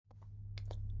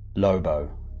Lobo,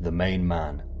 the main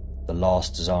man, the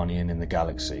last Zarnian in the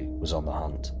galaxy, was on the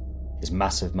hunt. His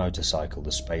massive motorcycle,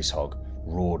 the Space Hog,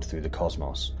 roared through the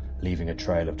cosmos, leaving a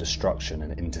trail of destruction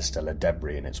and interstellar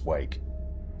debris in its wake.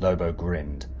 Lobo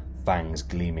grinned, fangs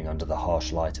gleaming under the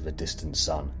harsh light of a distant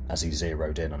sun as he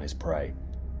zeroed in on his prey,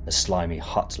 a slimy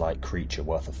hut-like creature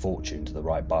worth a fortune to the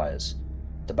right buyers.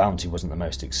 The bounty wasn't the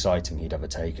most exciting he'd ever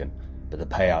taken, but the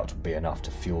payout would be enough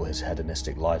to fuel his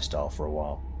hedonistic lifestyle for a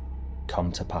while.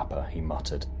 "Come to Papa," he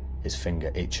muttered, his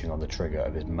finger itching on the trigger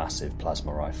of his massive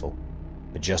plasma rifle.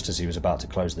 But just as he was about to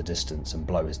close the distance and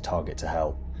blow his target to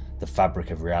hell, the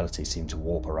fabric of reality seemed to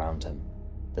warp around him.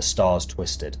 The stars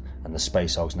twisted, and the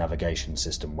Space Hog's navigation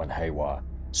system went haywire,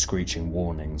 screeching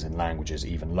warnings in languages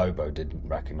even Lobo didn't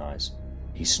recognize.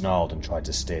 He snarled and tried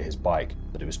to steer his bike,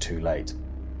 but it was too late.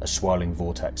 A swirling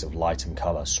vortex of light and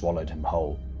colour swallowed him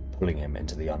whole, pulling him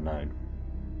into the unknown.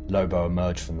 Lobo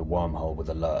emerged from the wormhole with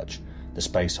a lurch, the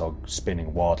Space Hog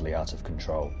spinning wildly out of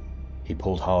control. He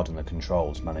pulled hard on the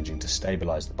controls, managing to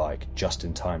stabilise the bike just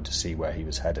in time to see where he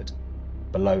was headed.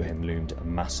 Below him loomed a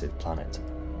massive planet,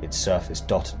 its surface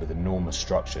dotted with enormous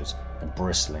structures and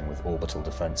bristling with orbital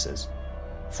defences.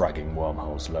 Fragging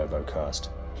wormholes, Lobo cursed.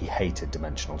 He hated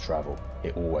dimensional travel.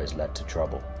 It always led to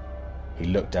trouble. He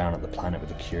looked down at the planet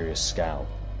with a curious scowl.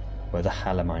 Where the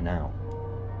hell am I now?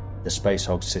 The Space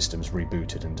Hog systems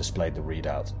rebooted and displayed the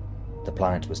readout. The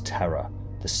planet was Terra,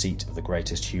 the seat of the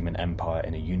greatest human empire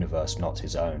in a universe not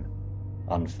his own.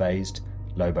 Unfazed,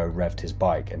 Lobo revved his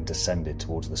bike and descended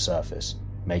towards the surface,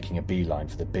 making a beeline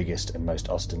for the biggest and most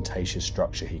ostentatious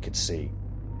structure he could see,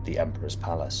 the Emperor's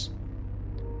Palace.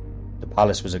 The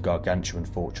palace was a gargantuan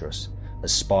fortress, a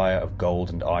spire of gold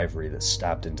and ivory that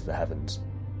stabbed into the heavens.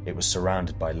 It was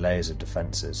surrounded by layers of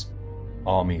defences,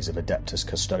 armies of Adeptus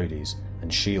Custodes,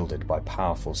 and shielded by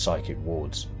powerful psychic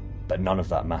wards. But none of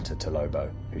that mattered to Lobo,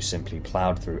 who simply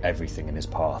ploughed through everything in his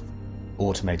path.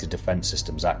 Automated defence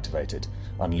systems activated,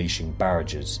 unleashing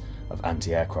barrages of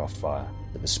anti-aircraft fire,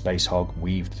 but the Space Hog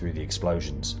weaved through the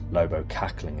explosions, Lobo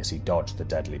cackling as he dodged the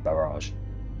deadly barrage.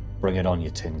 "Bring it on, you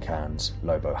tin cans,"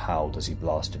 Lobo howled as he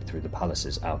blasted through the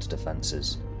palace's outer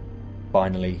defences.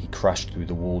 Finally, he crashed through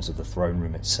the walls of the throne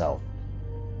room itself,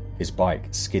 his bike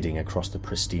skidding across the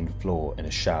pristine floor in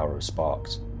a shower of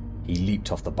sparks. He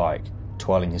leaped off the bike,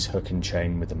 twirling his hook and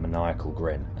chain with a maniacal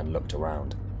grin, and looked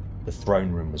around. The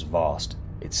throne room was vast,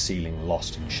 its ceiling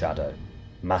lost in shadow.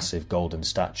 Massive golden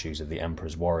statues of the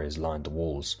Emperor's warriors lined the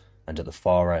walls, and at the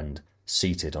far end,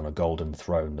 seated on a golden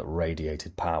throne that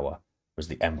radiated power, was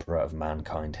the Emperor of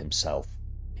mankind himself.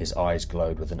 His eyes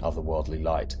glowed with an otherworldly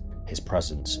light, his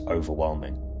presence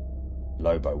overwhelming.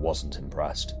 Lobo wasn't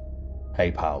impressed. "Hey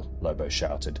pal," Lobo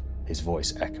shouted, his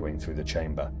voice echoing through the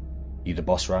chamber. "You the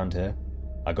boss round here?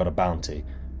 I got a bounty."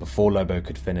 Before Lobo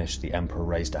could finish, the Emperor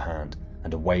raised a hand,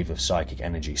 and a wave of psychic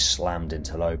energy slammed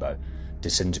into Lobo,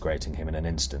 disintegrating him in an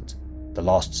instant. The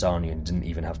last Zarnian didn't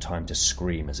even have time to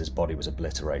scream as his body was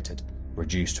obliterated,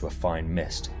 reduced to a fine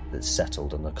mist that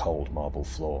settled on the cold marble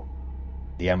floor.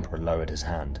 The Emperor lowered his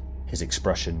hand, his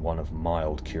expression one of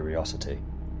mild curiosity.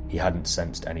 He hadn't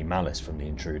sensed any malice from the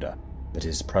intruder, but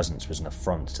his presence was an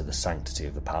affront to the sanctity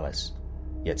of the palace.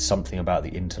 Yet something about the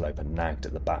interloper nagged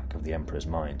at the back of the Emperor's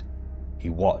mind. He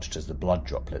watched as the blood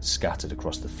droplets scattered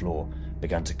across the floor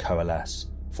began to coalesce,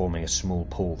 forming a small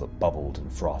pool that bubbled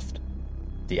and frothed.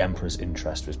 The Emperor's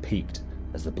interest was piqued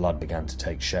as the blood began to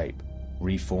take shape,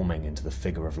 reforming into the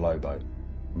figure of Lobo.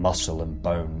 Muscle and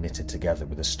bone knitted together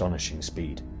with astonishing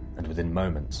speed, and within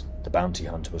moments, the bounty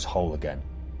hunter was whole again.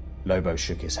 Lobo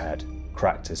shook his head,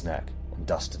 cracked his neck, and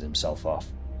dusted himself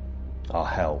off. "Ah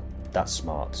hell, that's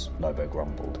smart," Lobo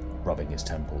grumbled, rubbing his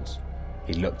temples.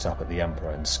 He looked up at the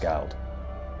Emperor and scowled.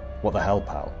 "What the hell,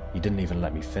 pal? You didn't even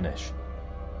let me finish."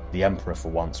 The Emperor for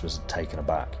once was taken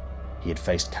aback. He had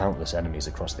faced countless enemies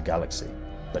across the galaxy,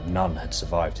 but none had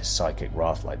survived his psychic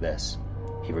wrath like this.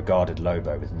 He regarded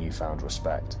Lobo with newfound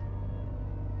respect.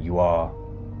 "You are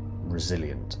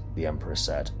resilient," the Emperor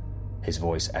said, his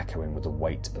voice echoing with the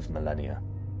weight of millennia.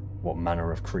 "What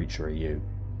manner of creature are you?"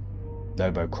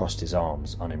 Lobo crossed his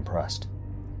arms, unimpressed.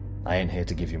 "I ain't here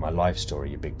to give you my life story,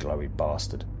 you big glowy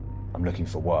bastard. I'm looking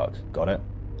for work, got it?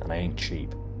 And I ain't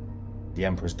cheap." The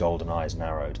Emperor's golden eyes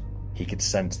narrowed. He could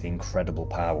sense the incredible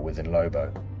power within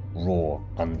Lobo, raw,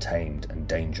 untamed, and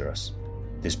dangerous.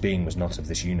 This being was not of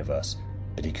this universe,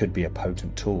 but he could be a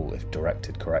potent tool if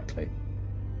directed correctly.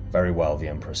 "Very well," the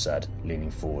Emperor said,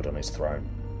 leaning forward on his throne.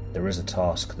 "There is a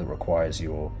task that requires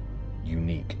your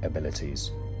unique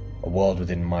abilities. A world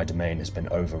within my domain has been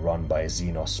overrun by a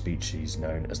xenos species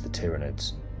known as the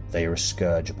Tyranids. They are a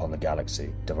scourge upon the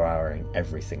galaxy, devouring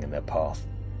everything in their path.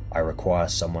 I require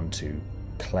someone to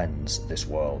cleanse this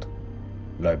world.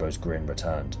 Lobo's grin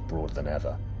returned, broader than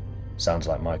ever. Sounds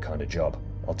like my kind of job.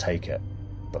 I'll take it.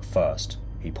 But first,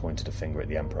 he pointed a finger at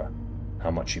the Emperor.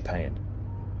 How much you paying?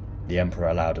 The Emperor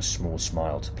allowed a small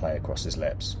smile to play across his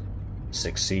lips.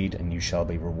 Succeed and you shall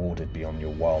be rewarded beyond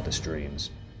your wildest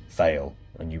dreams. Fail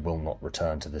and you will not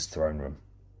return to this throne room.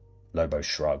 Lobo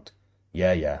shrugged.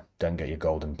 Yeah, don't get your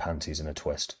golden panties in a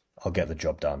twist. I'll get the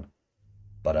job done.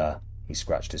 But, he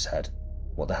scratched his head.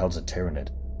 What the hell's a Tyranid?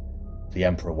 The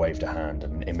Emperor waved a hand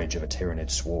and an image of a Tyranid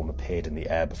swarm appeared in the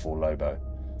air before Lobo.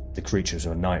 The creatures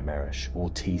were nightmarish, all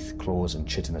teeth, claws and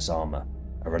chitinous armor,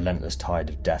 a relentless tide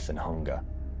of death and hunger.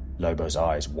 Lobo's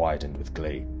eyes widened with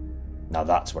glee. Now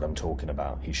that's what I'm talking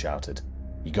about, he shouted.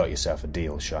 You got yourself a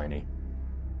deal, Shiny.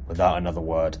 Without another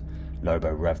word,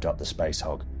 Lobo revved up the space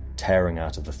hog, tearing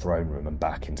out of the throne room and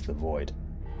back into the void.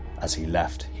 As he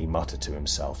left, he muttered to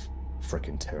himself,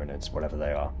 frickin' Tyranids, whatever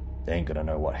they are, they ain't gonna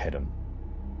know what hit 'em.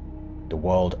 The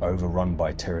world overrun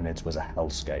by Tyranids was a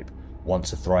hellscape.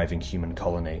 Once a thriving human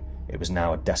colony, it was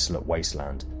now a desolate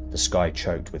wasteland, the sky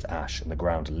choked with ash and the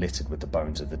ground littered with the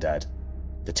bones of the dead.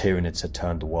 The Tyranids had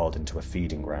turned the world into a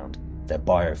feeding ground, their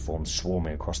bioforms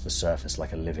swarming across the surface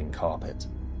like a living carpet.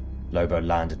 Lobo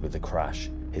landed with a crash,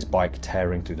 his bike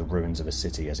tearing through the ruins of a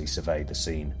city as he surveyed the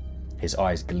scene. His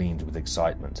eyes gleamed with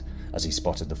excitement as he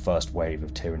spotted the first wave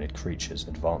of Tyranid creatures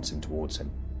advancing towards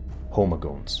him.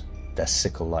 Hormagaunts, their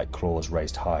sickle-like claws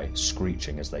raised high,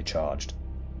 screeching as they charged.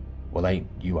 Well, ain't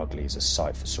you uglies a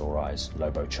sight for sore eyes,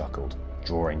 Lobo chuckled,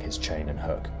 drawing his chain and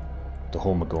hook. The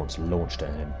Hormagaunts launched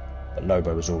at him, but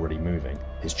Lobo was already moving,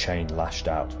 his chain lashed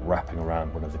out, wrapping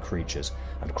around one of the creatures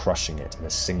and crushing it in a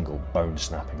single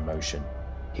bone-snapping motion.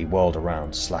 He whirled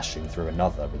around, slashing through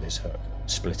another with his hook,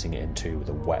 splitting it in two with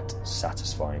a wet,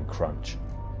 satisfying crunch.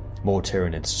 More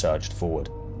Tyranids surged forward,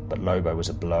 but Lobo was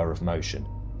a blur of motion,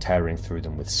 tearing through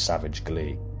them with savage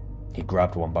glee. He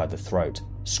grabbed one by the throat,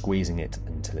 squeezing it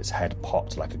until its head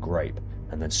popped like a grape,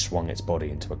 and then swung its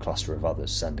body into a cluster of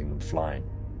others, sending them flying.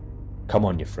 Come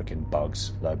on, you frickin'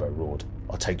 bugs, Lobo roared.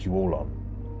 I'll take you all on.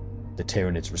 The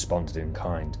Tyranids responded in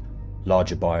kind.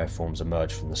 Larger bioforms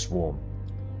emerged from the swarm.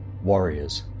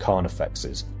 Warriors,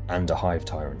 carnifexes, and a hive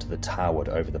tyrant that towered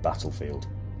over the battlefield.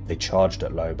 They charged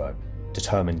at Lobo,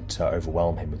 determined to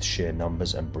overwhelm him with sheer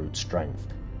numbers and brute strength.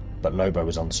 But Lobo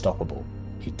was unstoppable.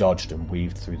 He dodged and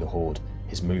weaved through the horde,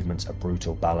 his movements a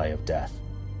brutal ballet of death.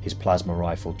 His plasma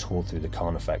rifle tore through the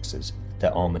carnifexes,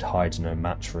 their armoured hides no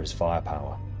match for his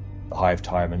firepower. The hive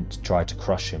tyrant tried to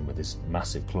crush him with his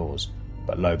massive claws,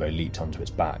 but Lobo leaped onto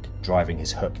its back, driving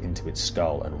his hook into its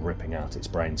skull and ripping out its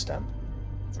brainstem.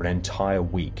 For an entire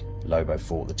week, Lobo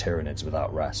fought the Tyranids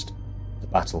without rest. The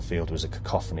battlefield was a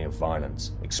cacophony of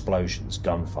violence, explosions,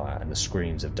 gunfire, and the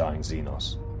screams of dying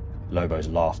Xenos. Lobo's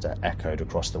laughter echoed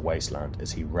across the wasteland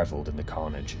as he revelled in the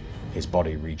carnage, his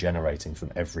body regenerating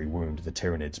from every wound the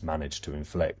Tyranids managed to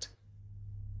inflict.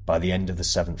 By the end of the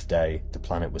 7th day, the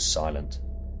planet was silent.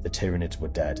 The Tyranids were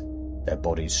dead, their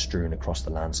bodies strewn across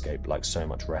the landscape like so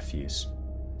much refuse.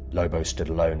 Lobo stood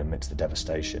alone amidst the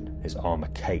devastation, his armour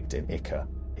caked in ichor,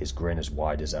 his grin as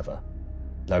wide as ever.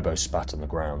 Lobo spat on the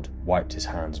ground, wiped his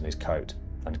hands on his coat,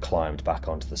 and climbed back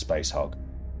onto the space hog.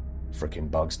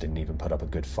 Frickin' bugs didn't even put up a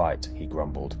good fight, he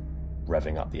grumbled,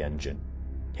 revving up the engine.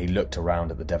 He looked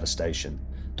around at the devastation,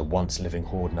 the once living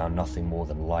horde now nothing more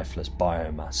than lifeless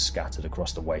biomass scattered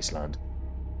across the wasteland.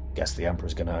 Guess the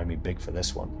Emperor's gonna owe me big for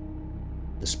this one.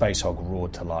 The space hog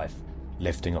roared to life,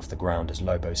 lifting off the ground as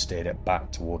Lobo steered it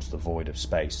back towards the void of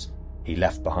space. He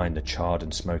left behind the charred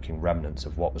and smoking remnants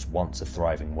of what was once a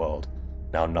thriving world,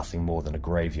 now nothing more than a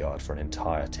graveyard for an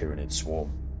entire Tyranid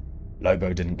swarm.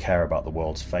 Lobo didn't care about the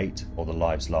world's fate or the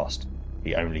lives lost.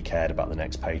 He only cared about the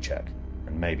next paycheck,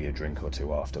 and maybe a drink or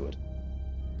two afterward.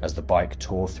 As the bike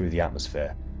tore through the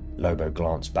atmosphere, Lobo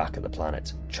glanced back at the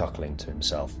planet, chuckling to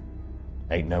himself.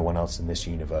 Ain't no one else in this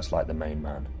universe like the main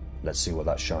man. Let's see what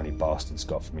that shiny bastard's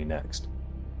got for me next.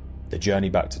 The journey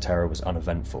back to Terra was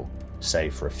uneventful,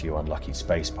 save for a few unlucky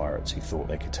space pirates who thought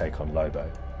they could take on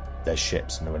Lobo. Their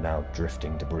ships were now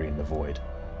drifting debris in the void,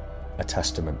 a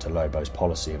testament to Lobo's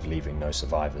policy of leaving no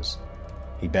survivors.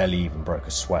 He barely even broke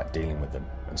a sweat dealing with them,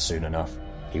 and soon enough,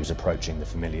 he was approaching the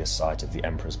familiar site of the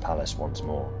Emperor's palace once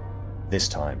more. This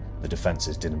time, the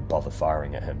defences didn't bother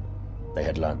firing at him. They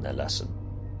had learned their lesson.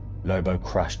 Lobo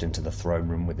crashed into the throne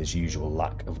room with his usual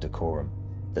lack of decorum,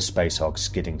 the space hog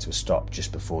skidding to a stop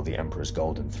just before the Emperor's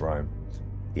golden throne.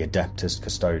 The Adeptus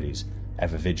Custodes,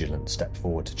 ever vigilant, stepped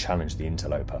forward to challenge the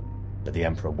interloper, but the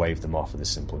Emperor waved them off with a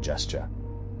simple gesture.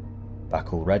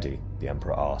 Back already? The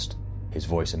Emperor asked, his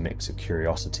voice a mix of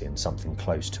curiosity and something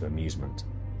close to amusement.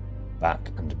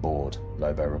 Back and bored,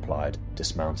 Lobo replied,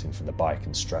 dismounting from the bike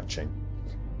and stretching.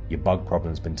 Your bug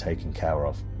problem's been taken care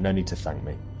of. No need to thank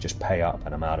me. Just pay up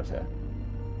and I'm out of here.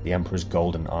 The Emperor's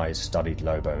golden eyes studied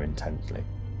Lobo intently.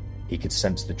 He could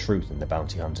sense the truth in the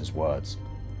bounty hunter's words.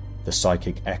 The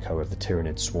psychic echo of the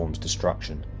Tyranid swarm's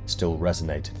destruction still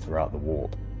resonated throughout the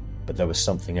warp, but there was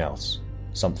something else,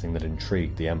 something that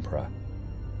intrigued the Emperor.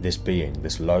 This being,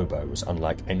 this Lobo, was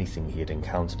unlike anything he had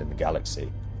encountered in the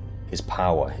galaxy. His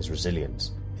power, his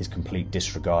resilience, his complete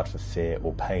disregard for fear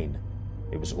or pain.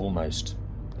 It was almost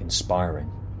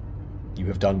inspiring. You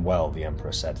have done well, the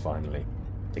Emperor said finally.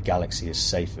 The galaxy is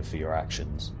safer for your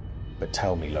actions. But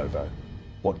tell me, Lobo,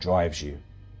 what drives you?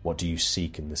 What do you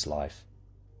seek in this life?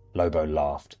 Lobo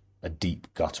laughed, a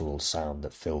deep guttural sound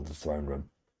that filled the throne room.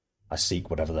 I seek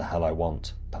whatever the hell I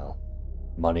want, pal.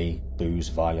 Money, booze,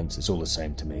 violence, it's all the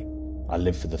same to me. I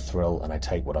live for the thrill and I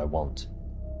take what I want.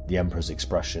 The Emperor's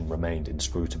expression remained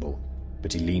inscrutable,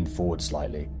 but he leaned forward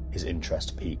slightly, his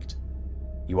interest piqued.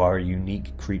 You are a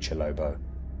unique creature, Lobo.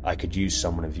 I could use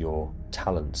someone of your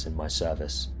talents in my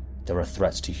service. There are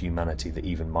threats to humanity that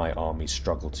even my armies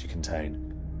struggle to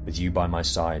contain. With you by my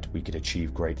side, we could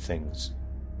achieve great things.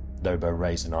 Lobo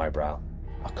raised an eyebrow,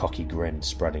 a cocky grin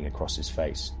spreading across his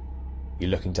face. You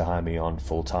looking to hire me on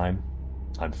full-time?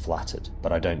 I'm flattered,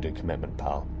 but I don't do commitment,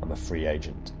 pal. I'm a free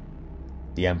agent.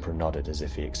 The Emperor nodded as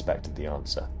if he expected the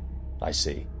answer. I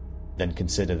see. Then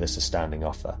consider this a standing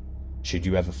offer. Should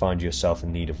you ever find yourself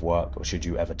in need of work, or should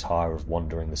you ever tire of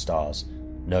wandering the stars,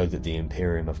 know that the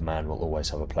Imperium of man will always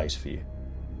have a place for you.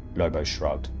 Lobo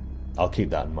shrugged. I'll keep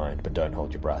that in mind, but don't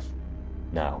hold your breath.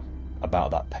 Now,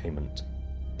 about that payment.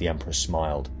 The Emperor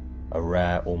smiled, a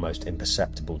rare, almost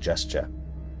imperceptible gesture.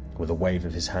 With a wave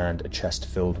of his hand, a chest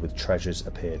filled with treasures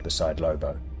appeared beside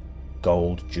Lobo.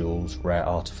 Gold, jewels, rare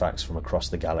artifacts from across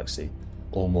the galaxy,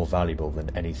 all more valuable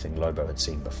than anything Lobo had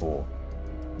seen before.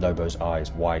 Lobo's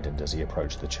eyes widened as he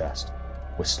approached the chest,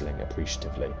 whistling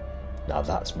appreciatively. Now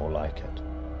that's more like it.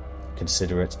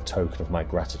 Consider it a token of my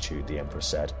gratitude, the Emperor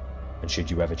said, and should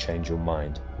you ever change your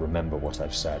mind, remember what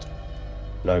I've said.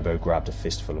 Lobo grabbed a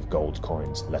fistful of gold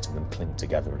coins, letting them clink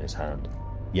together in his hand.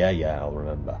 Yeah, I'll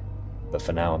remember. But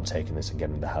for now I'm taking this and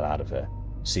getting the hell out of here.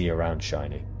 See you around,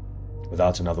 Shiny.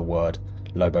 Without another word,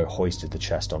 Lobo hoisted the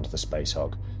chest onto the space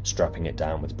hog, strapping it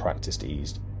down with practiced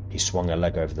ease. He swung a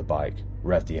leg over the bike,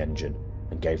 revved the engine,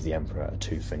 and gave the Emperor a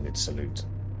two-fingered salute.